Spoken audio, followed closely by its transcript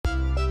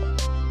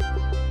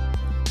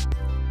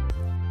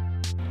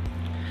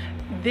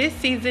This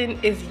season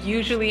is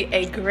usually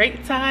a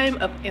great time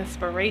of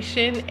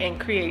inspiration and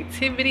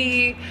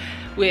creativity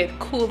with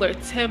cooler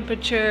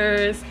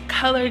temperatures,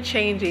 color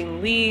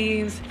changing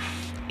leaves.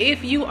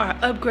 If you are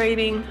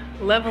upgrading,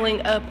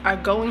 leveling up, or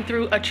going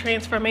through a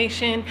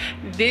transformation,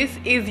 this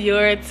is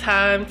your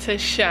time to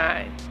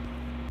shine.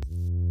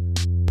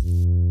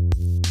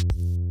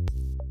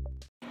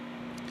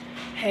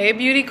 Hey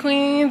beauty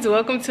queens,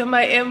 welcome to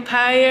my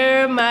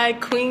empire, my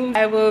queens.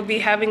 I will be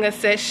having a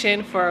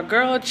session for a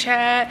girl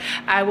chat.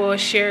 I will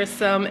share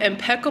some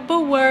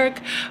impeccable work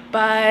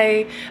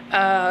by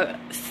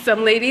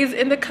some ladies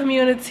in the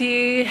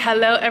community.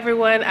 Hello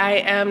everyone, I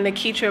am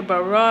Nikitra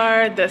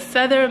Barar, the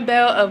Southern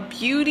Belle of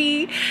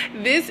Beauty.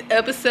 This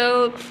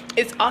episode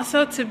is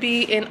also to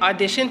be an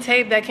audition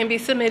tape that can be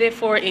submitted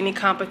for any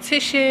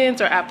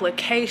competitions or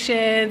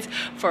applications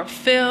for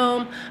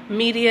film,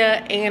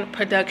 media, and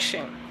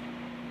production.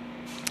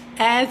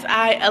 As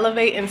I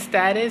elevate in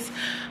status,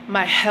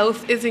 my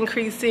health is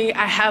increasing.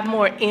 I have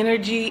more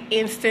energy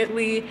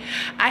instantly.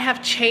 I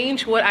have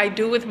changed what I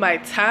do with my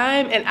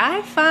time, and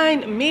I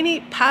find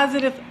many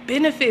positive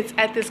benefits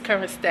at this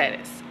current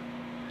status.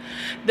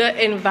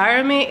 The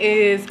environment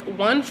is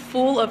one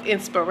full of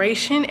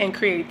inspiration and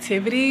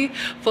creativity,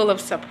 full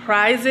of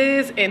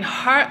surprises and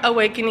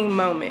heart-awakening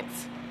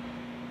moments.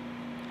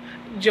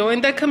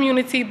 Join the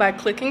community by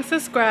clicking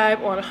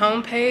subscribe on the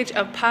homepage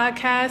of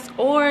podcasts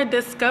or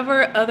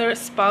discover other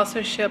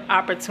sponsorship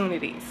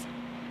opportunities.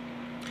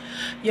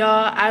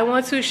 Y'all, I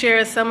want to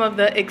share some of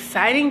the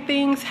exciting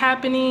things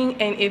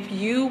happening, and if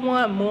you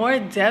want more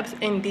depth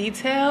and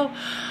detail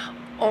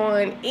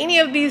on any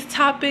of these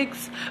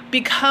topics,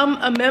 become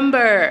a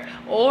member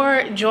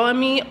or join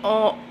me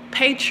on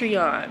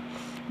Patreon.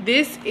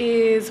 This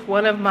is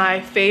one of my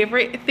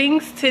favorite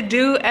things to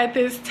do at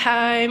this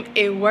time.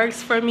 It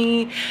works for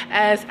me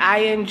as I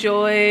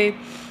enjoy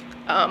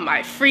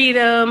my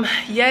freedom,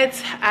 yet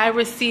I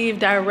receive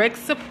direct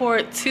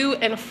support to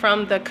and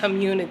from the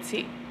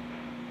community.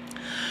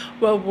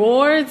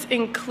 Rewards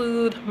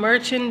include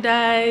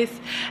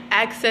merchandise,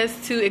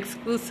 access to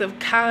exclusive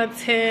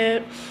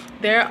content.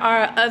 There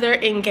are other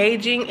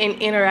engaging and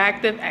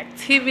interactive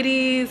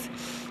activities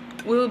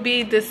will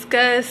be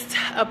discussed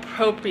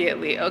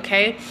appropriately,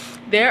 okay?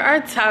 There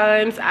are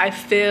times I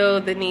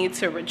feel the need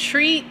to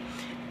retreat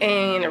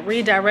and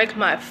redirect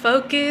my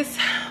focus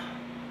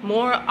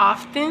more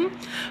often,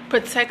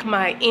 protect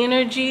my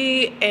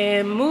energy,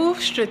 and move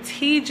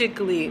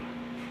strategically.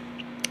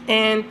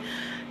 And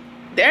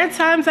there are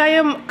times I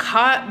am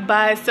caught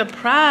by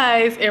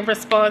surprise in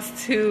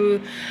response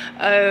to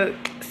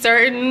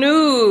certain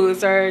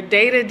news or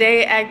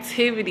day-to-day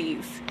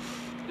activities.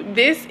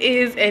 This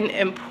is an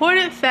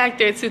important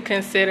factor to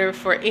consider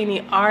for any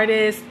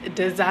artist,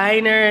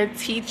 designer,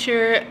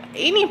 teacher,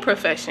 any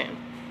profession.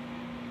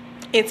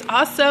 It's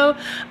also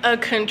a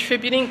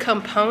contributing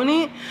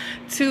component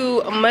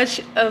to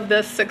much of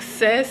the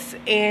success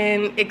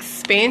and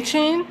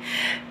expansion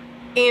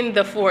in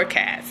the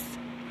forecast.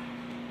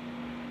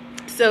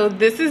 So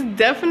this is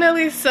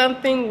definitely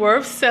something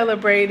worth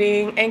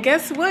celebrating. And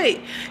guess what?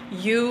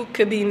 You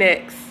could be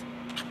next.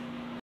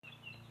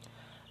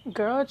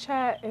 Girl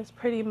chat is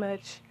pretty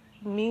much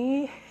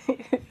me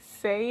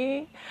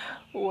saying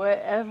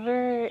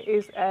whatever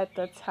is at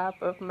the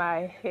top of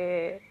my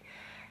head.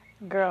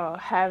 Girl,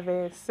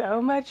 having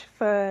so much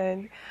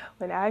fun.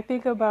 When I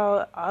think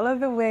about all of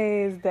the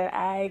ways that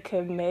I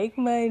could make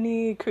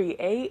money,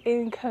 create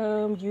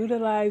income,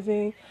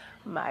 utilizing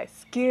my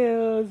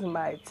skills,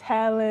 my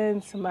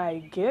talents, my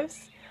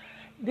gifts,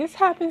 this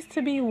happens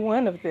to be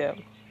one of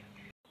them.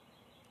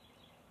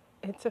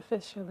 It's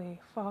officially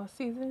fall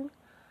season.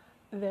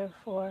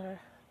 Therefore,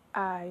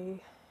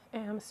 I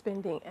am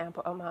spending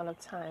ample amount of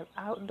time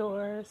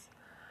outdoors,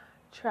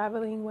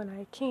 traveling when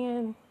I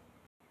can.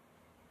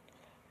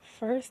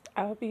 First,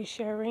 I'll be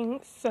sharing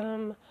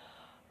some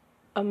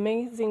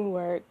amazing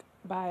work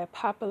by a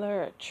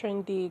popular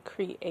trendy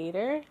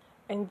creator,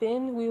 and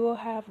then we will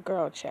have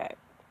girl chat.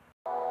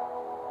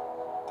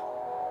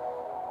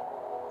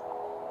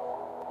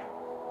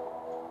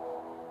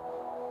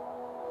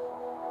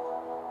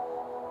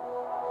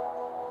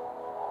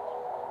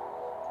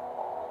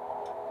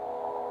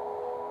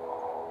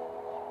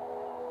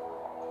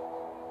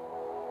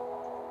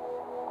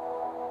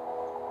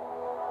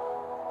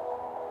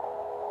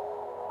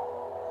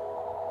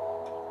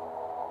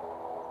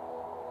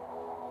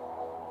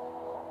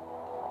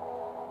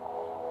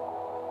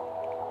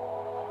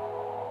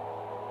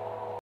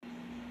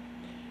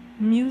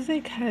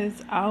 Music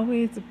has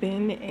always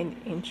been an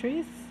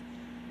interest.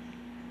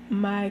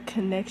 My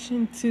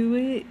connection to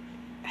it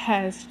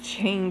has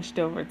changed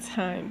over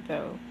time,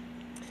 though.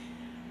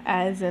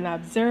 As an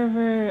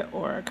observer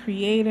or a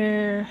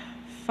creator,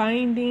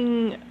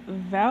 finding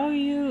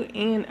value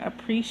and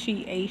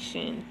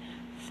appreciation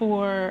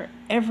for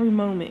every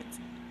moment.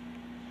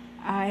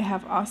 I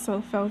have also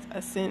felt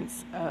a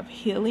sense of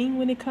healing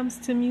when it comes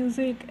to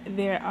music.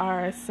 There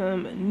are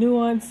some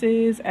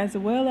nuances as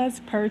well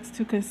as perks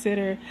to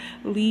consider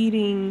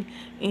leading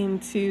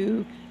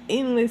into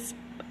endless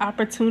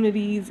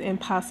opportunities and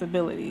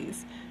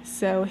possibilities.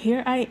 So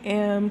here I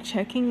am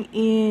checking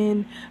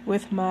in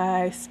with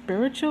my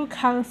spiritual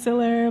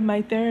counselor,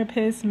 my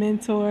therapist,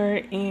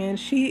 mentor, and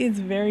she is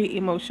very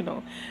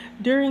emotional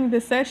during the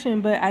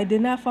session, but I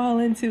did not fall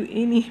into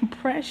any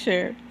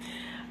pressure.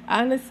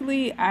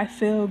 Honestly, I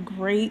feel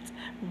great,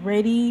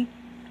 ready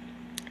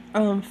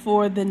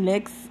for the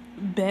next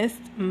best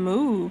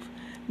move.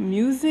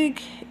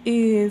 Music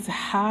is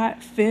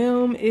hot,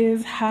 film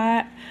is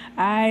hot.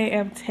 I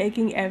am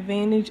taking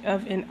advantage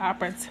of an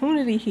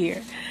opportunity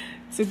here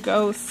to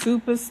go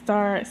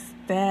superstar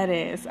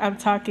status. I'm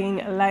talking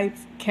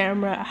lights,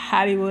 camera,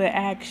 Hollywood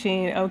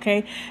action,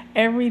 okay?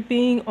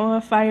 Everything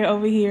on fire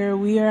over here.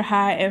 We are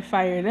hot and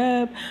fired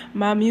up.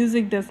 My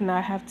music does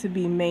not have to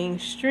be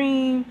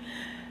mainstream.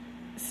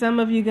 Some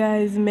of you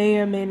guys may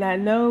or may not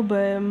know,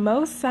 but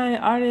most signed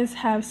artists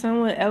have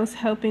someone else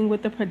helping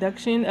with the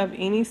production of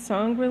any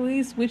song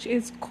release, which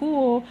is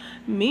cool.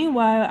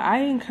 Meanwhile, I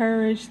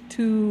encourage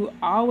to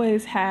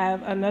always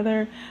have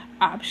another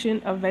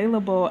option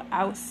available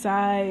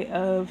outside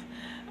of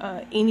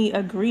any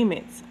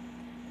agreements.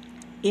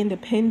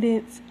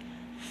 Independence,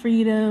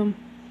 freedom,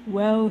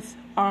 wealth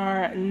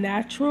are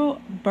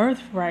natural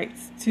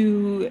birthrights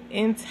to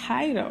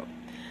entitle.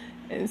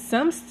 And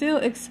some still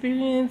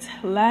experience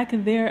lack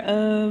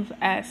thereof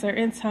at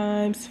certain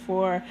times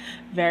for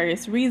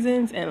various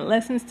reasons and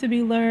lessons to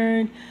be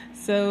learned.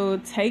 So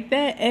take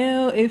that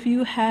L if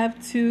you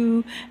have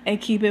to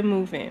and keep it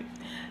moving.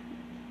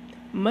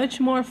 Much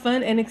more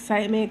fun and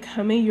excitement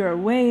coming your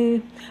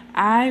way.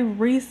 I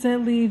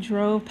recently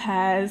drove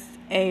past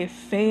a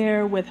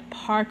fair with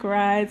park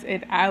rides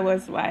and I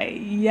was like,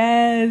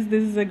 yes,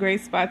 this is a great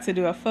spot to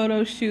do a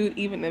photo shoot,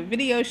 even a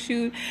video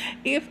shoot.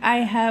 If I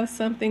have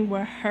something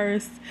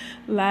rehearsed,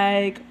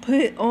 like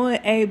put on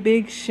a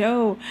big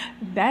show,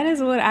 that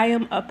is what I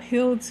am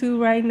appealed to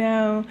right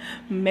now.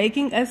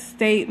 Making a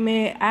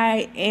statement.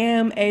 I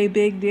am a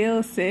big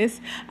deal,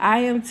 sis. I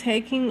am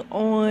taking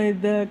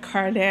on the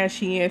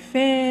Kardashian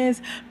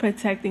fans,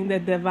 protecting the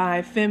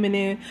divine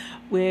feminine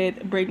with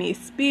Britney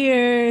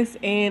Spears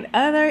and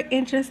other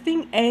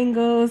interesting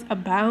angles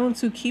bound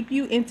to keep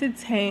you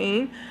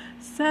entertained.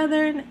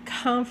 Southern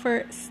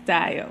comfort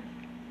style.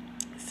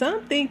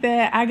 Some think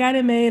that I got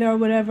it made or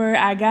whatever,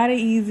 I got it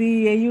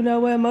easy, and you know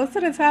what, most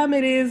of the time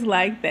it is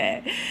like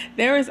that.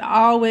 There is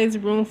always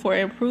room for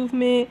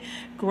improvement,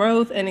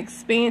 growth, and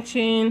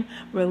expansion,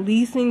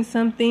 releasing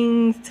some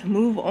things to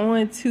move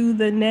on to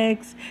the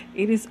next.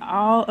 It is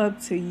all up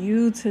to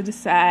you to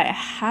decide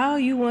how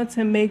you want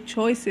to make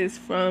choices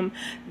from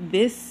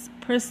this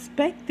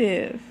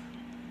perspective.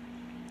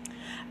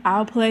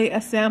 I'll play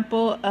a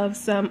sample of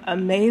some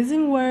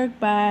amazing work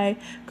by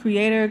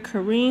creator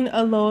Karine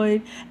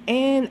Alloyd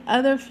and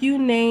other few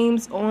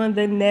names on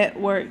the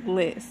network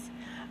list.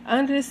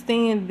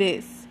 Understand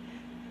this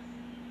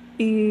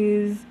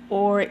is,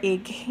 or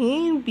it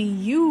can be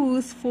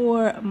used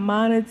for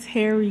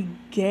monetary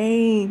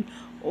gain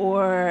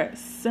or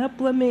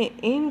supplement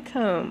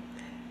income.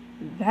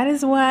 That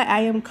is why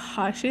I am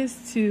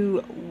cautious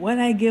to what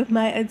I give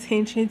my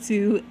attention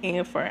to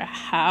and for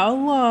how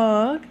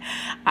long.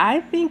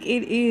 I think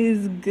it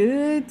is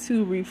good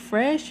to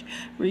refresh,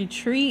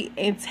 retreat,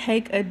 and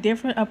take a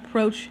different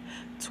approach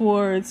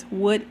towards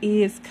what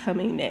is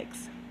coming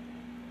next.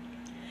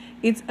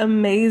 It's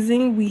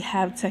amazing we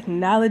have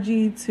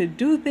technology to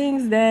do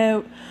things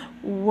that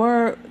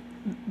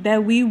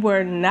we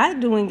were not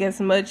doing as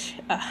much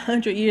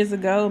 100 years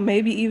ago,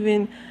 maybe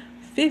even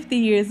 50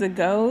 years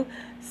ago.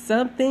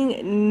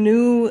 Something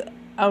new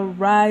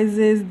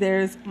arises.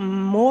 There's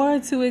more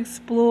to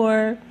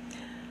explore.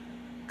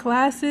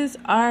 Classes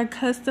are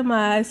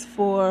customized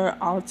for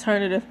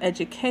alternative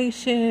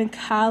education,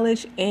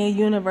 college, and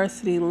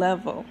university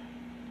level.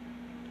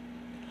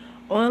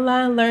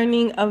 Online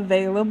learning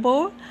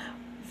available,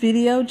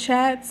 video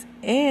chats,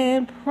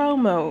 and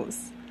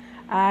promos.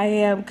 I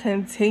am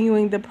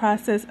continuing the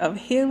process of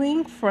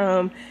healing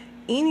from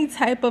any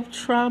type of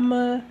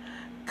trauma,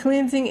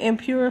 cleansing and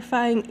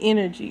purifying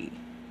energy.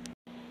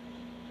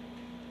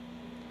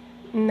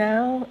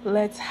 Now,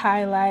 let's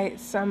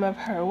highlight some of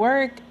her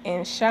work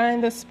and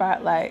shine the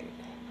spotlight.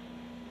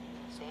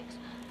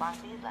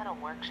 Vonti's led a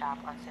workshop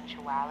on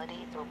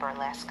sensuality through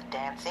burlesque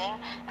dancing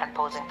and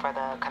posing for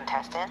the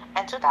contestant.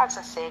 In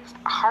 2006,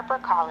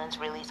 HarperCollins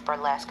released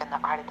Burlesque and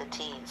the Art of the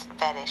Tease,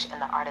 Fetish and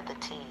the Art of the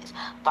Tease,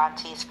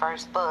 Vonti's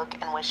first book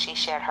in which she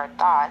shared her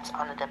thoughts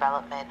on the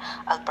development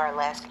of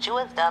burlesque. She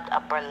was dubbed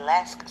a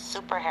burlesque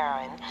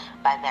superheroine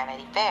by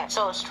Vanity Fair.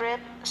 So Strip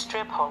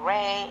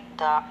Hooray,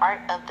 The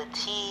Art of the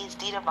Tease,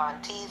 Dita Von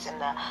Teese, and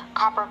the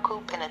Copper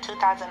Coupe in the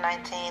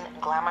 2019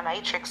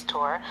 Glamonatrix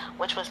tour,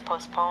 which was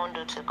postponed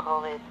due to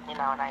COVID-19,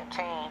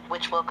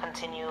 which will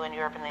continue in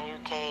Europe and the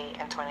UK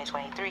in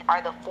 2023,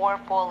 are the 4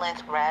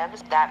 full-length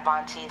revs that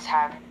Von Teese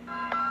have.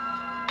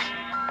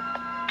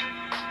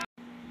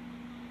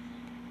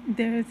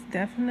 There's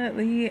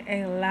definitely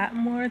a lot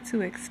more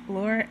to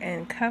explore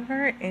and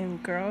cover in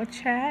Girl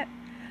Chat.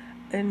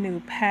 A new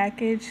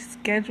package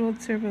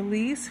scheduled to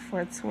release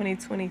for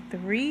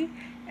 2023,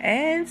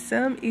 and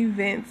some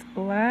events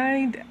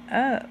lined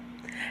up.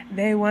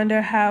 They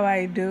wonder how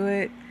I do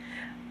it.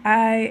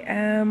 I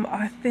am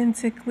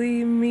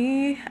authentically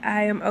me.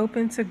 I am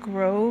open to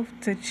growth,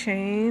 to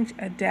change,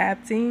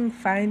 adapting,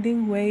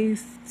 finding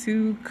ways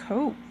to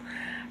cope.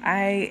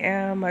 I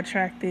am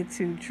attracted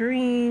to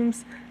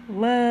dreams,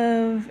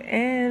 love,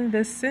 and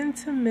the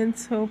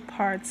sentimental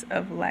parts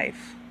of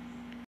life.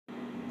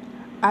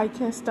 I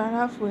can start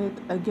off with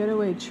a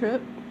getaway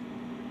trip.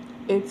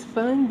 It's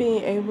fun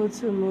being able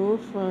to move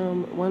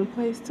from one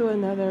place to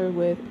another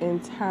with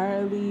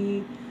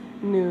entirely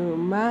new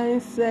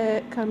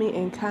mindset. Coming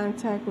in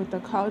contact with the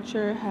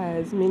culture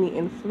has many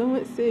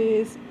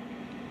influences.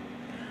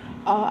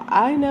 All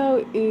I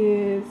know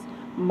is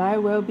my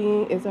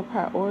well-being is a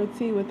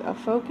priority with a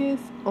focus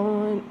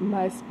on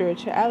my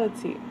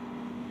spirituality.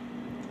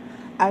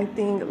 I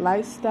think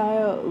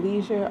lifestyle,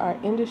 leisure are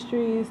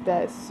industries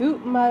that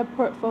suit my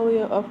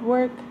portfolio of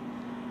work.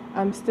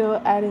 I'm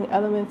still adding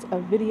elements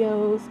of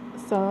videos,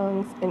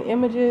 songs, and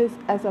images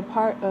as a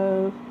part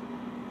of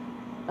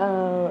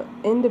an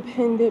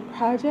independent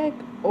project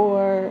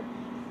or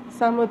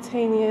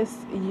simultaneous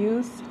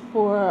use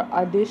for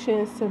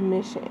audition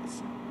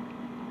submissions.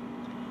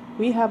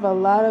 We have a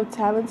lot of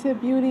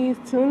talented beauties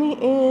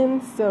tuning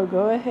in, so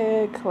go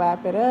ahead,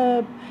 clap it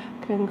up.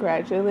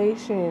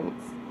 Congratulations.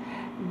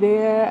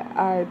 There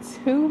are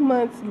 2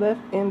 months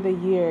left in the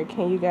year.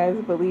 Can you guys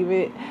believe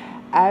it?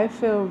 I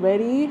feel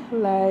ready.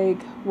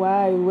 Like,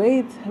 why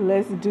wait?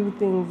 Let's do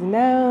things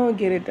now.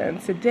 Get it done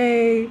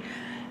today.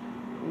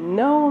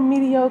 No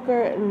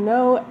mediocre,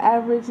 no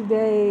average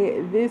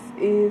day. This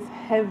is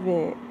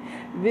heaven.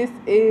 This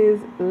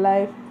is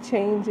life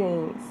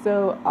changing.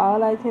 So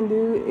all I can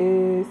do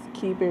is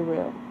keep it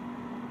real.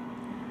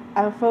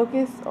 I'm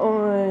focused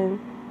on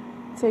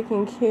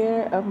taking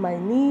care of my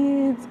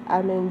needs.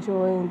 I'm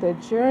enjoying the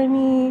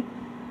journey.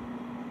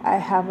 I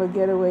have a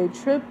getaway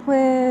trip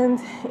planned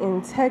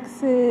in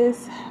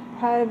Texas,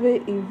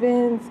 private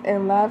events,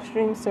 and live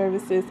stream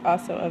services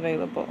also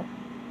available.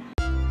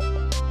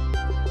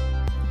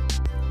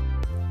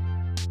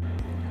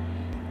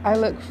 I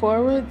look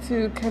forward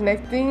to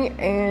connecting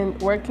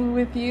and working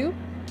with you.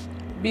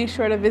 Be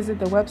sure to visit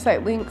the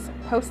website links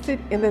posted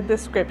in the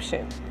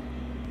description.